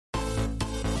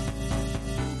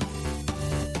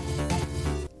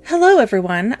Hello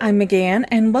everyone, I'm McGann,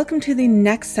 and welcome to the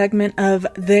next segment of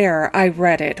There, I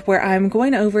Read It, where I'm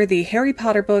going over the Harry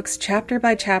Potter books chapter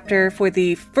by chapter for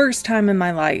the first time in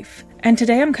my life. And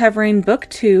today I'm covering Book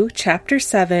 2, Chapter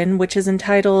 7, which is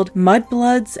entitled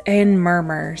Mudbloods and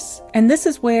Murmurs. And this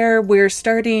is where we're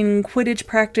starting Quidditch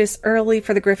practice early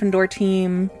for the Gryffindor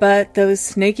team, but those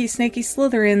snaky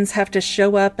Slytherins have to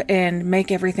show up and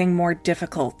make everything more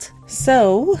difficult.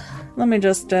 So, let me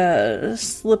just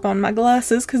slip on my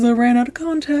glasses because I ran out of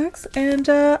contacts, and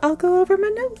I'll go over my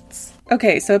notes.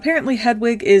 Okay, so apparently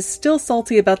Hedwig is still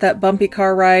salty about that bumpy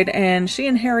car ride, and she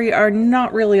and Harry are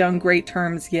not really on great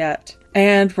terms yet.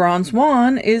 And Ron's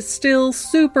wand is still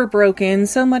super broken,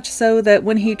 so much so that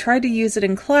when he tried to use it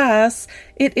in class,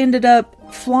 it ended up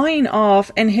flying off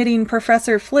and hitting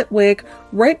Professor Flitwick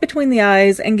right between the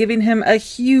eyes and giving him a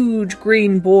huge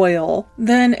green boil.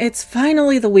 Then it's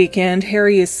finally the weekend.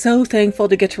 Harry is so thankful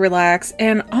to get to relax,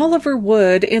 and Oliver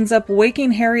Wood ends up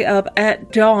waking Harry up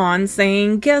at dawn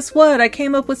saying, "Guess what? I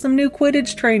came up with some new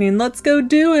Quidditch training. Let's go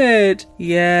do it."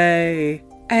 Yay.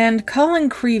 And Colin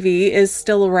Creevey is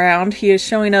still around. He is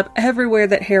showing up everywhere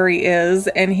that Harry is,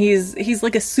 and he's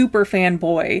like a super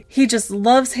fanboy. He just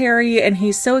loves Harry, and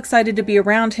he's so excited to be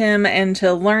around him and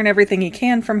to learn everything he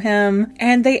can from him.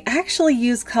 And they actually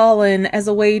use Colin as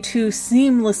a way to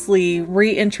seamlessly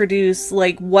reintroduce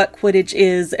like what Quidditch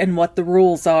is and what the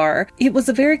rules are. It was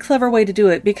a very clever way to do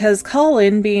it because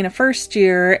Colin, being a first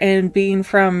year and being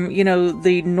from,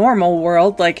 the normal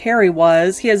world like Harry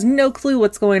was, he has no clue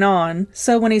what's going on.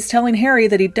 So when he's telling Harry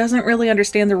that he doesn't really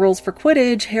understand the rules for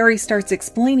Quidditch, Harry starts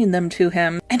explaining them to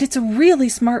him. And it's a really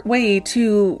smart way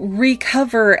to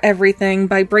recover everything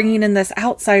by bringing in this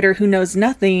outsider who knows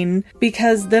nothing,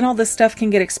 because then all this stuff can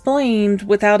get explained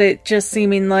without it just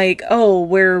seeming like, oh,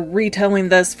 we're retelling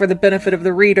this for the benefit of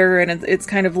the reader and it's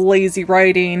kind of lazy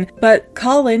writing. But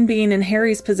Colin, being in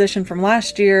Harry's position from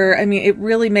last year, it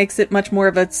really makes it much more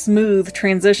of a smooth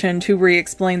transition to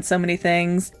re-explain so many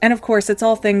things. And of course, it's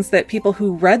all things that people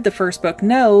who read the first book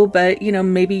know, but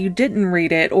maybe you didn't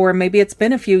read it, or maybe it's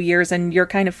been a few years and you're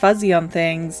kind of fuzzy on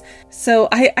things. So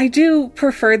I do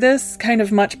prefer this kind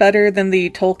of much better than the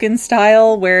Tolkien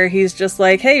style where he's just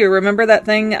like, hey, remember that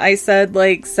thing I said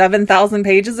like 7,000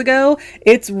 pages ago?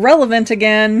 It's relevant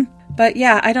again. But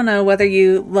yeah, I don't know whether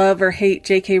you love or hate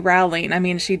J.K.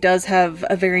 Rowling. She does have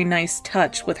a very nice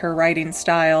touch with her writing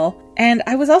style. And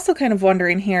I was also kind of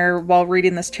wondering here while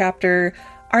reading this chapter,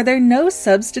 are there no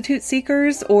substitute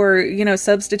seekers or,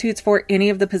 substitutes for any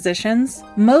of the positions?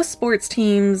 Most sports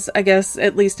teams, I guess,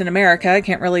 at least in America, I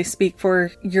can't really speak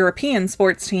for European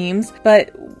sports teams,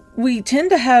 but we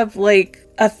tend to have like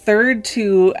a third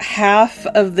to half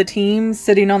of the team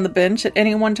sitting on the bench at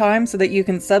any one time so that you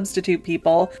can substitute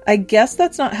people. I guess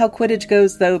that's not how Quidditch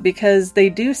goes though, because they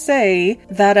do say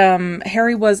that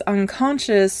Harry was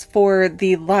unconscious for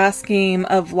the last game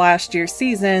of last year's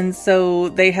season, so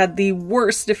they had the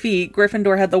worst defeat.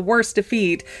 Gryffindor had the worst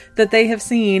defeat that they have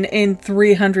seen in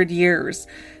 300 years.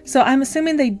 So I'm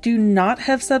assuming they do not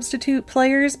have substitute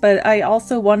players, but I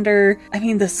also wonder,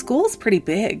 the school's pretty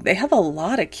big. They have a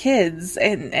lot of kids,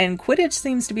 and Quidditch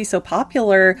seems to be so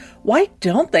popular. Why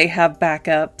don't they have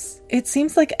backups? It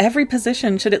seems like every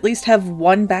position should at least have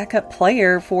one backup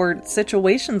player for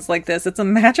situations like this. It's a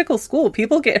magical school.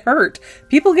 People get hurt.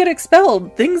 People get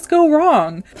expelled. Things go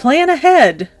wrong. Plan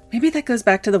ahead. Maybe that goes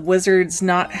back to the wizards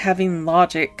not having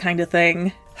logic kind of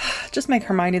thing. Just make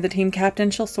Hermione the team captain.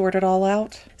 She'll sort it all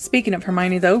out. Speaking of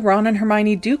Hermione, though, Ron and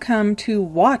Hermione do come to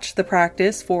watch the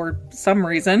practice for some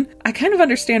reason. I kind of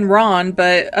understand Ron,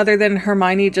 but other than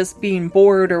Hermione just being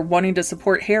bored or wanting to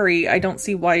support Harry, I don't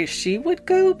see why she would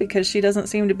go, because she doesn't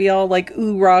seem to be all like,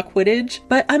 ooh, rah, Quidditch.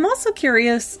 But I'm also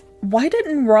curious, why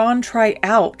didn't Ron try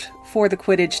out for the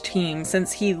Quidditch team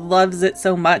since he loves it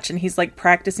so much and he's like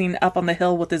practicing up on the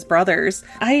hill with his brothers?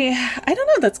 I don't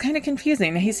know, that's kind of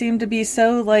confusing. He seemed to be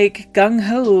so like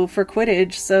gung-ho for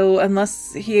Quidditch, so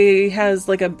unless he has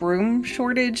like a broom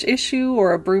shortage issue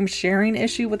or a broom sharing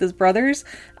issue with his brothers,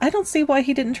 I don't see why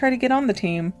he didn't try to get on the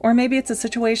team. Or maybe it's a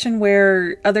situation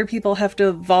where other people have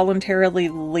to voluntarily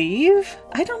leave?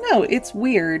 I don't know, it's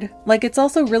weird. Like, it's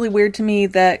also really weird to me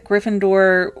that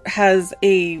Gryffindor has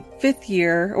a fifth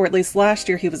year, or at least last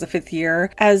year he was a fifth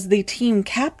year, as the team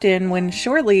captain when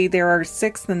surely there are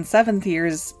 6th and 7th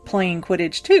years playing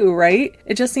Quidditch too, right?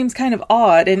 It just seems kind of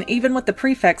odd. And even with the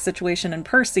prefect situation in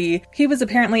Percy, he was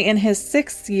apparently in his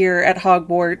 6th year at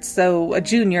Hogwarts, so a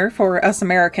junior for us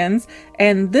Americans,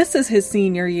 and this is his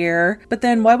senior year. But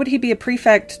then why would he be a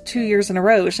prefect 2 years in a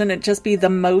row? Shouldn't it just be the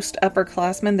most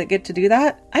upperclassmen that get to do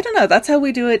that? I don't know. That's how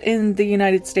we do it in the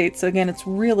United States. So again, it's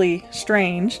really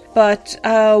strange. But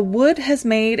Wood has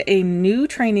made a new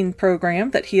training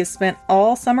program that he has spent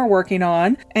all summer working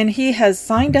on, and he has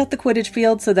signed out the Quidditch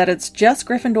field so that it's just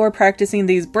Gryffindor practicing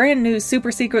these brand new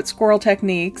super secret squirrel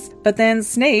techniques. But then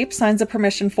Snape signs a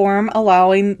permission form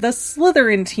allowing the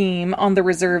Slytherin team on the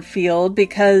reserve field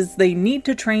because they need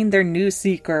to train their new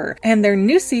seeker. And their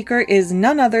new seeker is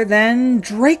none other than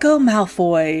Draco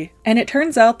Malfoy. And it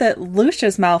turns out that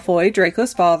Lucius Malfoy,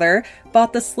 Draco's father,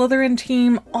 bought the Slytherin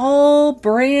team all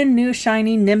brand new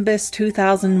shiny Nimbus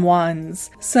 2001s.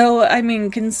 So, I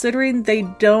mean, considering they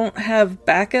don't have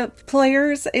backup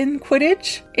players in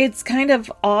Quidditch, it's kind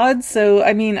of odd. So,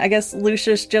 I mean, I guess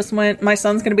Lucius just went, my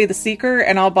son's gonna be the seeker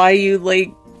and I'll buy you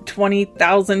like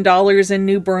 $20,000 in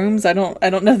new brooms. I don't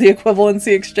know the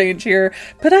equivalency exchange here,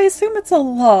 but I assume it's a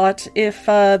lot if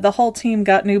the whole team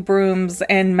got new brooms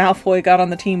and Malfoy got on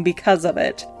the team because of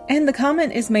it. And the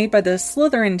comment is made by the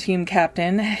Slytherin team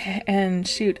captain, and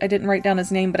shoot, I didn't write down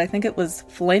his name, but I think it was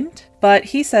Flint. But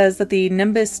he says that the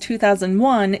Nimbus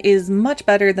 2001 is much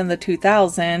better than the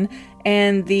 2000,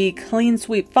 and the clean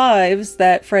sweep 5s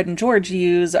that Fred and George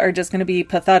use are just going to be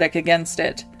pathetic against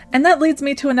it. And that leads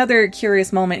me to another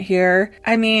curious moment here.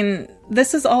 I mean,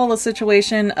 this is all a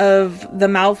situation of the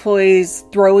Malfoys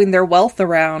throwing their wealth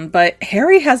around, but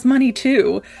Harry has money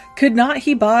too. Could not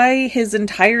he buy his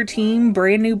entire team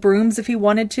brand new brooms if he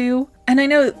wanted to? And I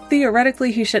know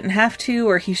theoretically he shouldn't have to,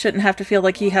 or he shouldn't have to feel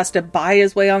like he has to buy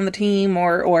his way on the team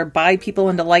or buy people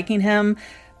into liking him.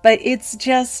 But it's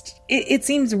just, it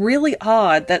seems really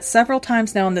odd that several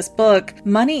times now in this book,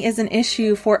 money is an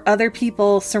issue for other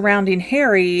people surrounding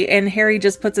Harry, and Harry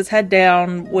just puts his head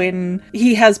down when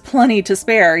he has plenty to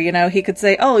spare. You know, he could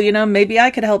say, oh, you know, maybe I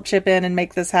could help chip in and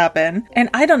make this happen. And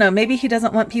I don't know, maybe he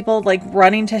doesn't want people like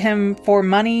running to him for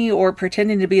money or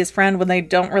pretending to be his friend when they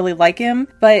don't really like him.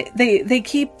 But they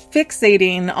keep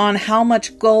fixating on how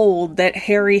much gold that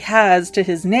Harry has to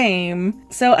his name.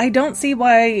 So I don't see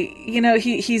why, you know,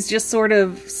 he's just sort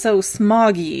of so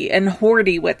smoggy and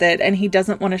hoardy with it, and he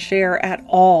doesn't want to share at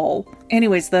all.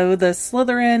 Anyways, though, the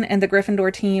Slytherin and the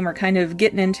Gryffindor team are kind of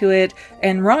getting into it,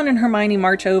 and Ron and Hermione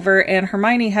march over, and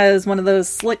Hermione has one of those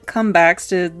slick comebacks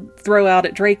to throw out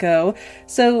at Draco.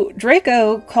 So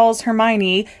Draco calls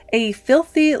Hermione a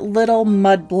filthy little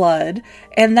mudblood,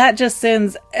 and that just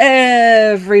sends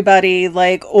everybody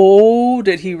like, oh,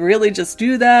 did he really just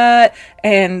do that?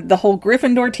 And the whole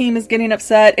Gryffindor team is getting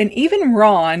upset, and even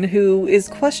Ron, who is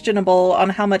questionable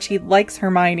on how much he likes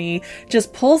Hermione,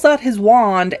 just pulls out his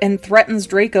wand and threatens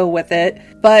Draco with it.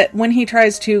 But when he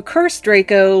tries to curse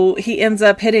Draco, he ends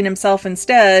up hitting himself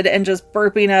instead and just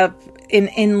burping up an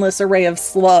endless array of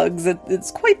slugs.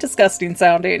 It's quite disgusting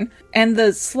sounding. And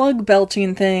the slug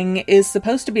belching thing is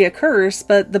supposed to be a curse,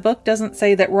 but the book doesn't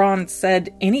say that Ron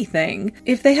said anything.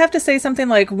 If they have to say something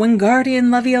like Wingardium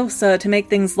Leviosa to make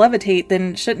things levitate,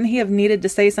 then shouldn't he have needed to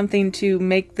say something to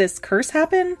make this curse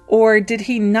happen? Or did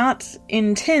he not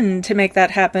intend to make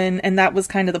that happen, and that was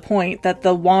kind of the point, that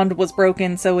the wand was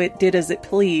broken so it did as it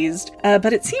pleased?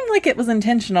 But it seemed like it was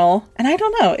intentional, and I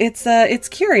don't know, it's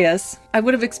curious. I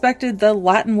would have expected the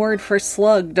Latin word for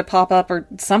slug to pop up or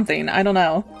something, I don't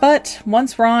know. But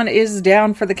once Ron is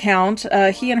down for the count,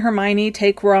 he and Hermione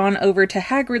take Ron over to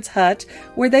Hagrid's hut,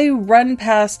 where they run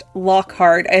past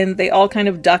Lockhart, and they all kind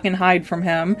of duck and hide from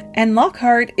him. And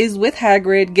Lockhart is with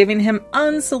Hagrid, giving him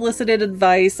unsolicited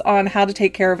advice on how to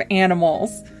take care of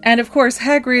animals. And of course,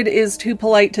 Hagrid is too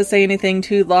polite to say anything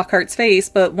to Lockhart's face,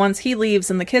 but once he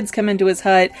leaves and the kids come into his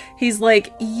hut, he's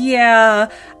like, yeah,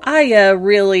 I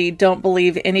really don't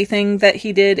believe anything that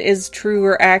he did is true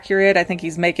or accurate. I think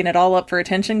he's making it all up for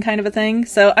attention kind of a thing.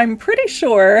 So I'm pretty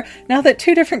sure, now that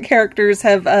two different characters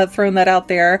have thrown that out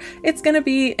there, it's going to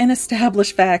be an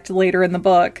established fact later in the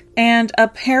book. And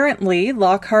apparently,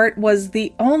 Lockhart was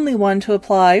the only one to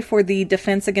apply for the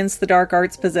Defense Against the Dark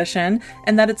Arts position,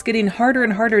 and that it's getting harder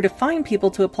and harder to find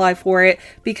people to apply for it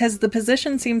because the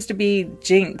position seems to be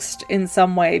jinxed in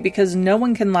some way because no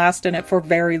one can last in it for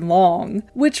very long.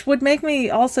 Which would make me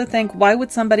also think, why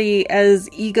would somebody as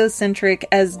egocentric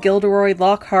as Gilderoy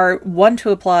Lockhart want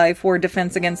to apply for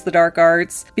Defense Against the Dark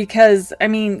Arts? Because, I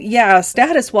mean, yeah,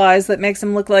 status-wise, that makes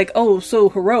him look like, oh, so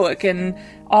heroic and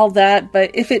all that,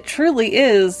 but if it truly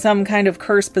is some kind of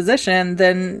cursed position,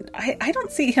 then I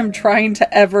don't see him trying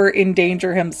to ever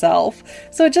endanger himself.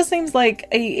 So it just seems like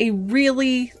a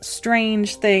really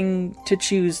strange thing to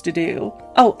choose to do.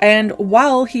 Oh, and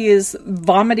while he is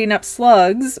vomiting up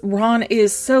slugs, Ron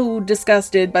is so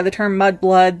disgusted by the term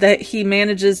mudblood that he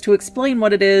manages to explain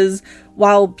what it is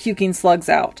while puking slugs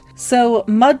out. So,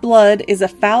 mudblood is a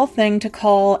foul thing to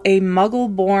call a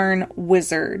muggle-born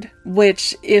wizard,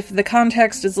 which, if the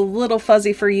context is a little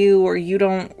fuzzy for you or you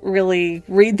don't really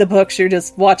read the books, you're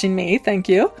just watching me, thank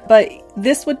you. But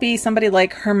this would be somebody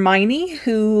like Hermione,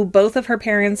 who both of her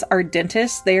parents are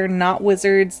dentists. They are not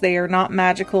wizards. They are not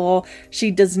magical.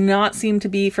 She does not seem to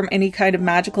be from any kind of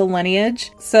magical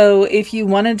lineage. So if you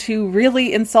wanted to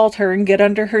really insult her and get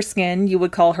under her skin, you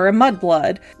would call her a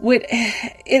mudblood.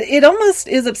 It almost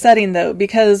is upsetting, though,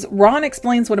 because Ron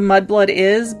explains what a mudblood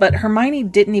is, but Hermione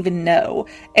didn't even know.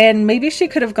 And maybe she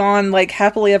could have gone, like,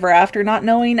 happily ever after not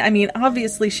knowing. I mean,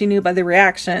 obviously she knew by the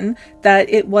reaction that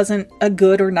it wasn't a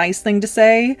good or nice thing to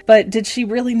say, but did she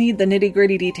really need the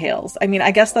nitty-gritty details? I mean, I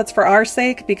guess that's for our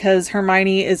sake because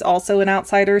Hermione is also an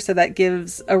outsider, so that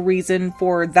gives a reason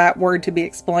for that word to be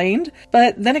explained.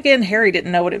 But then again, Harry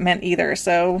didn't know what it meant either,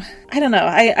 so I don't know.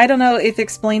 I don't know if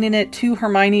explaining it to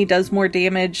Hermione does more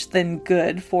damage than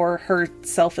good for her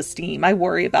self-esteem. I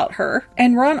worry about her.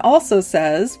 And Ron also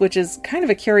says, which is kind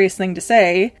of a curious thing to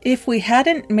say, if we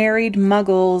hadn't married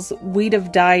muggles, we'd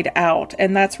have died out.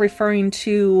 And that's referring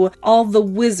to all the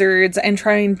wizards and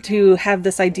trying to have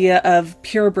this idea of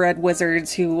purebred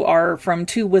wizards who are from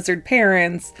two wizard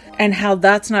parents, and how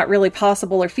that's not really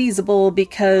possible or feasible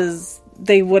because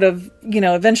they would have,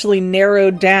 eventually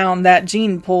narrowed down that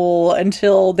gene pool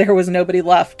until there was nobody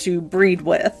left to breed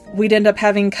with. We'd end up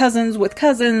having cousins with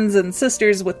cousins and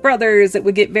sisters with brothers. It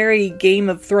would get very Game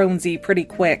of Thronesy pretty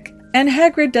quick. And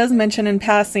Hagrid does mention in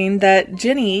passing that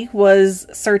Ginny was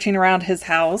searching around his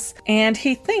house, and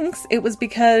he thinks it was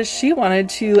because she wanted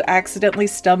to accidentally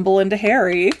stumble into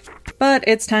Harry. But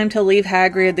it's time to leave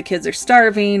Hagrid. The kids are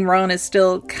starving. Ron is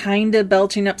still kind of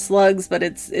belching up slugs, but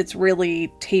it's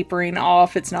really tapering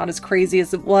off. It's not as crazy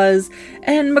as it was.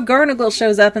 And McGonagall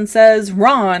shows up and says,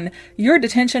 "Ron, your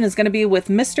detention is going to be with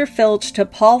Mr. Filch to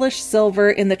polish silver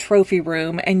in the trophy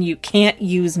room, and you can't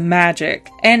use magic.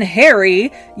 And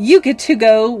Harry, you get to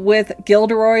go with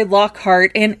Gilderoy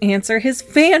Lockhart and answer his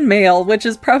fan mail," which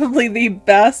is probably the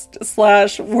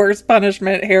best/worst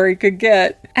punishment Harry could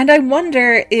get. And I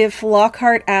wonder if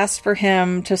Lockhart asked for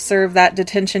him to serve that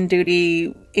detention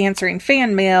duty answering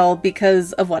fan mail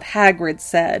because of what Hagrid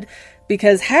said.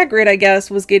 Because Hagrid, I guess,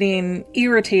 was getting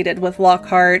irritated with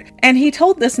Lockhart, and he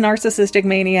told this narcissistic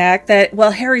maniac that,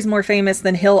 well, Harry's more famous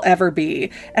than he'll ever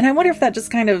be. And I wonder if that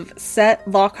just kind of set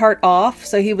Lockhart off,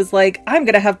 so he was like, I'm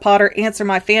gonna have Potter answer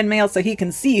my fan mail so he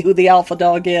can see who the alpha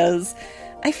dog is.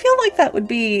 I feel like that would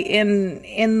be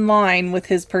in line with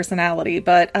his personality,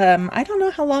 but I don't know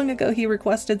how long ago he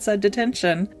requested said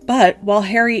detention. But while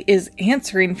Harry is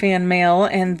answering fan mail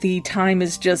and the time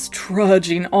is just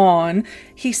trudging on,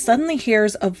 he suddenly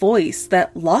hears a voice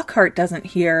that Lockhart doesn't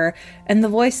hear, and the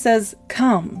voice says,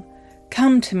 "Come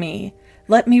to me.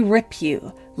 Let me rip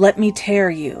you. Let me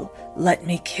tear you. Let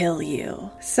me kill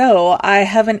you." So I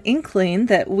have an inkling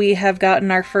that we have gotten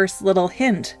our first little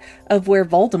hint of where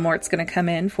Voldemort's going to come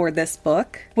in for this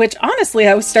book, which honestly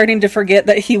I was starting to forget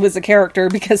that he was a character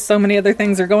because so many other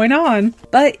things are going on.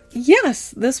 But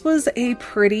yes, this was a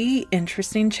pretty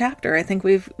interesting chapter. I think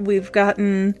we've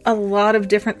gotten a lot of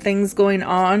different things going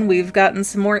on. We've gotten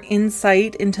some more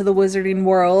insight into the wizarding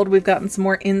world. We've gotten some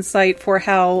more insight for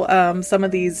how some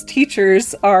of these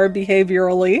teachers are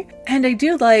behaviorally. And I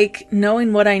do like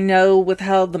knowing what I know with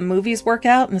how the movies work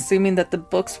out and assuming that the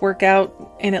books work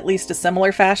out in at least a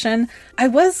similar fashion. I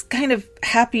was kind of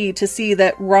happy to see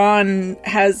that Ron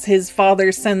has his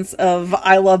father's sense of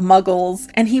I love muggles,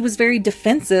 and he was very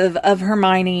defensive of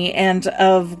Hermione and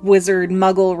of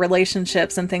wizard-muggle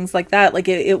relationships and things like that. Like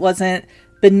it wasn't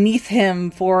beneath him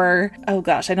for, oh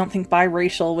gosh, I don't think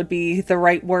biracial would be the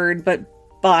right word, but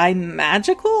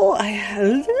bi-magical?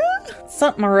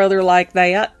 Something or other like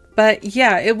that. But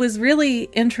yeah, it was really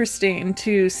interesting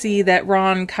to see that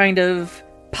Ron kind of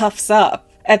puffs up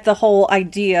at the whole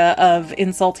idea of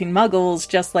insulting muggles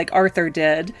just like Arthur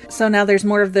did. So now there's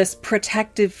more of this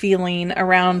protective feeling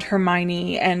around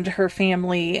Hermione and her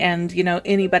family and,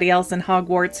 anybody else in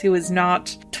Hogwarts who is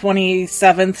not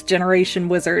 27th generation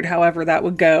wizard, however that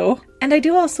would go. And I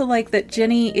do also like that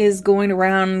Ginny is going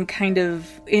around kind of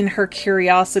in her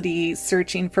curiosity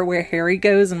searching for where Harry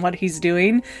goes and what he's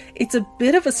doing. It's a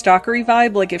bit of a stalkery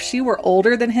vibe. Like if she were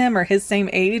older than him or his same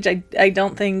age, I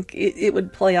don't think it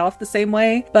would play off the same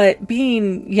way. But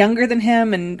being younger than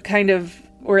him and kind of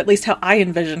or at least how I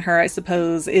envision her, I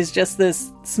suppose, is just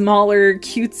this smaller,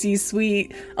 cutesy,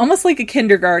 sweet, almost like a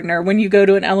kindergartner when you go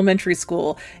to an elementary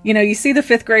school. You know, you see the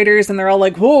 5th graders and they're all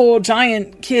like, whoa,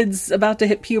 giant kids about to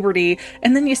hit puberty.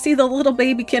 And then you see the little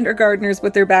baby kindergartners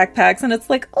with their backpacks and it's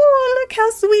like, oh, look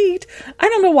how sweet. I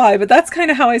don't know why, but that's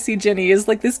kind of how I see Ginny, is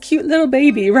like this cute little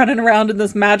baby running around in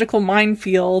this magical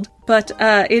minefield. But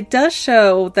it does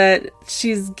show that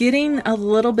she's getting a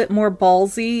little bit more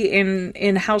ballsy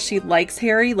in how she likes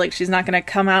Harry. Like, she's not going to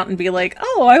come out and be like,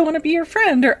 oh, I want to be your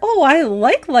friend, or oh, I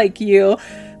like you.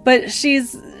 But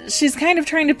she's kind of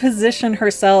trying to position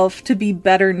herself to be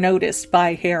better noticed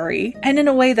by Harry. And in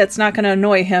a way that's not going to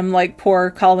annoy him like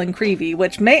poor Colin Creevey,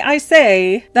 which, may I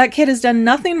say, that kid has done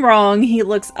nothing wrong. He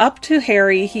looks up to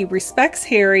Harry. He respects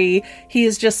Harry. He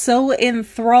is just so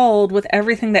enthralled with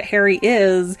everything that Harry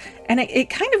is. And it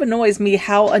kind of annoys me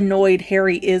how annoyed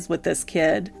Harry is with this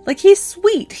kid. Like, he's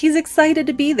sweet. He's excited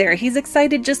to be there. He's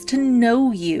excited just to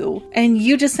know you. And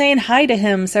you just saying hi to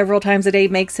him several times a day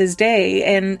makes his day.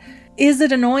 And is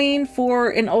it annoying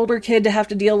for an older kid to have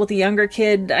to deal with a younger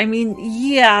kid? I mean,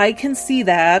 yeah, I can see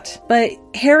that. But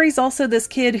Harry's also this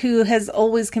kid who has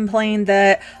always complained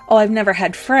that, oh, I've never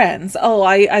had friends. Oh,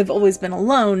 I've always been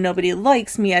alone. Nobody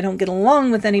likes me. I don't get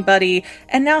along with anybody.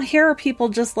 And now here are people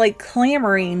just like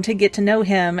clamoring to get to know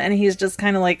him. And he's just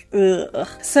kind of like, ugh.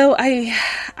 So I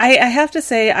have to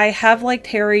say, I have liked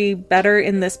Harry better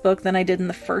in this book than I did in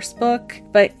the first book.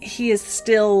 But he is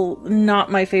still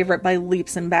not my favorite by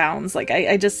leaps and bounds. Like,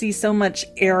 I just see so much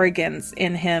arrogance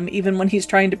in him, even when he's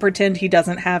trying to pretend he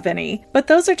doesn't have any. But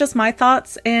those are just my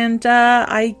thoughts, and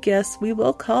I guess we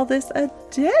will call this a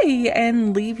day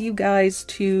and leave you guys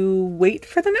to wait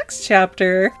for the next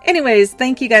chapter. Anyways,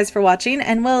 thank you guys for watching,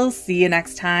 and we'll see you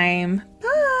next time.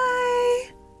 Bye!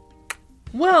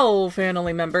 Well,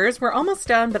 family members, we're almost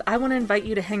done, but I want to invite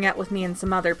you to hang out with me in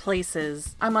some other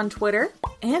places. I'm on Twitter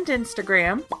and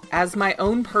Instagram as my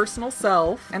own personal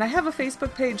self, and I have a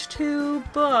Facebook page too,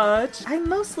 but I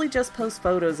mostly just post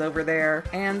photos over there.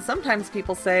 And sometimes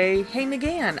people say, hey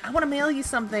McGann, I want to mail you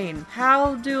something.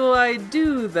 How do I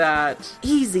do that?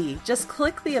 Easy. Just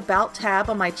click the About tab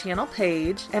on my channel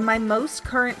page, and my most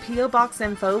current P.O. Box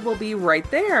info will be right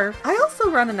there. I also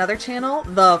run another channel,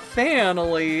 The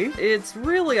Family. It's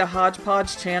really a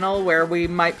hodgepodge channel where we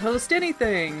might post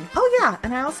anything. Oh yeah,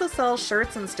 and I also sell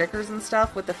shirts and stickers and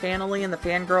stuff with the Family and the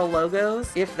Fangirl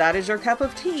logos. If that is your cup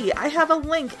of tea, I have a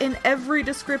link in every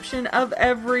description of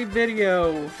every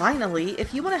video. Finally,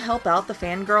 if you want to help out the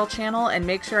Fangirl channel and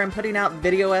make sure I'm putting out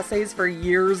video essays for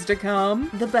years to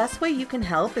come, the best way you can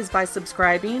help is by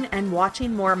subscribing and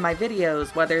watching more of my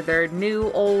videos, whether they're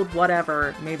new, old,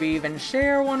 whatever. Maybe even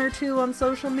share one or two on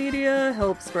social media,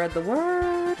 help spread the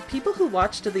word. People who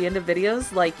watch to the end of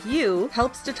videos like you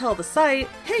helps to tell the site,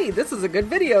 hey, this is a good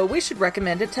video, we should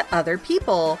recommend it to other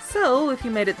people. So if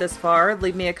you made it this far,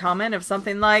 leave me a comment of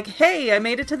something like, hey, I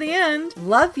made it to the end.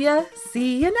 Love ya.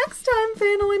 See you next time,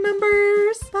 family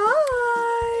members.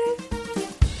 Bye.